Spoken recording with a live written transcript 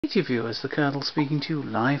Dear viewers, the Colonel speaking to you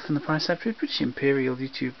live from the Price Factory, British Imperial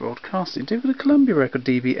YouTube Broadcasting. David the Columbia record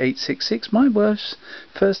DB866, my wife's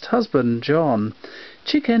first husband, John,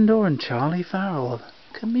 Chick Endor and Charlie Farrell,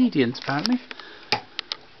 comedians apparently.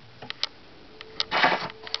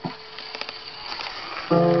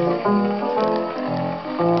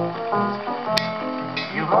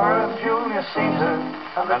 You've heard of Julius Caesar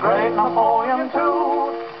and the great Napoleon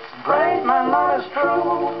too. Great men, that is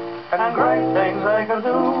true, and great things they could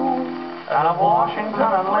do. And of Washington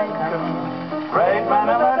and Lincoln, great men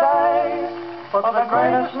in their day. But the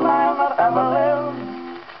greatest man that ever lived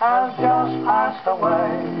has just passed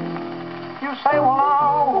away. You say, well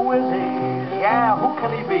now, who is he? Yeah, who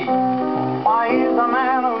can he be? Why, he's the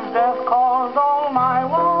man whose death caused all my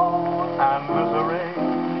woe and misery.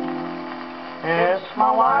 It's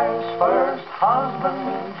my wife's first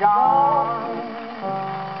husband, John,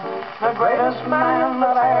 the greatest man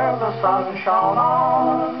that e'er the sun shone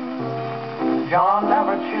on. John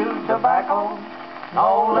never chewed tobacco,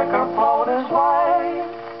 no liquor flowed his way.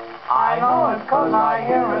 I know it 'cause I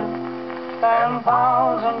hear it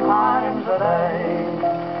 10,000 times a day.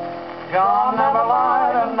 John never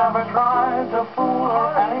lied and never tried to fool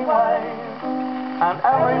her anyway. And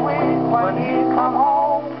every week when he'd come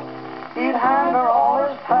home, he'd hand her all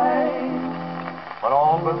his pay. But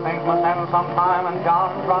all good things must end sometime, and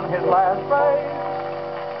John's run his last race.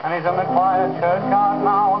 And he's in the quiet churchyard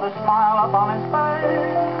now with a smile up on his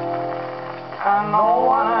face. And no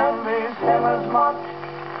one envies him as much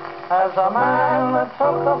as the man that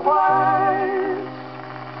took the place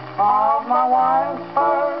of my wife's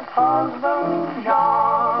first husband,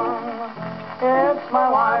 John. It's my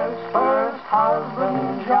wife's first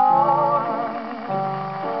husband, John.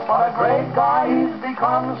 What a great guy he's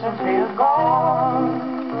become since he is gone.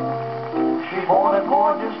 She bought a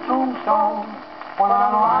gorgeous tombstone when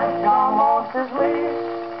on life John lost his lease,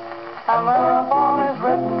 and thereupon is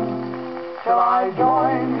written, till I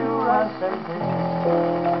join you, rest in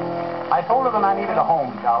peace. I told her that I needed a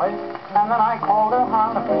home, Charlie, and then I called her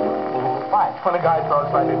Honda. Why? When a guy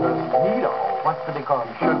talks like he doesn't need a home, what's the call?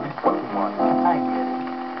 He should be putting one. I get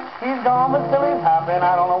it. He's gone, but still he's happy, and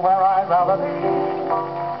I don't know where I'd rather be.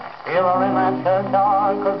 Here or in that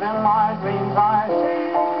churchyard, 'cause in my dreams I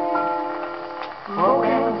see,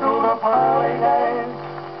 looking through the pearly gates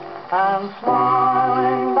and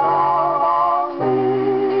smiling down on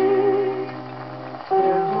me,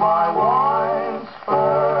 is my wife's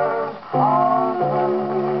first husband,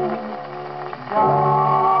 John.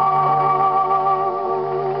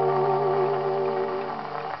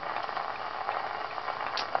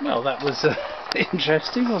 Well, that was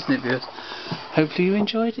interesting, wasn't it, viewers? Hopefully you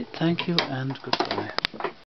enjoyed it. Thank you and goodbye.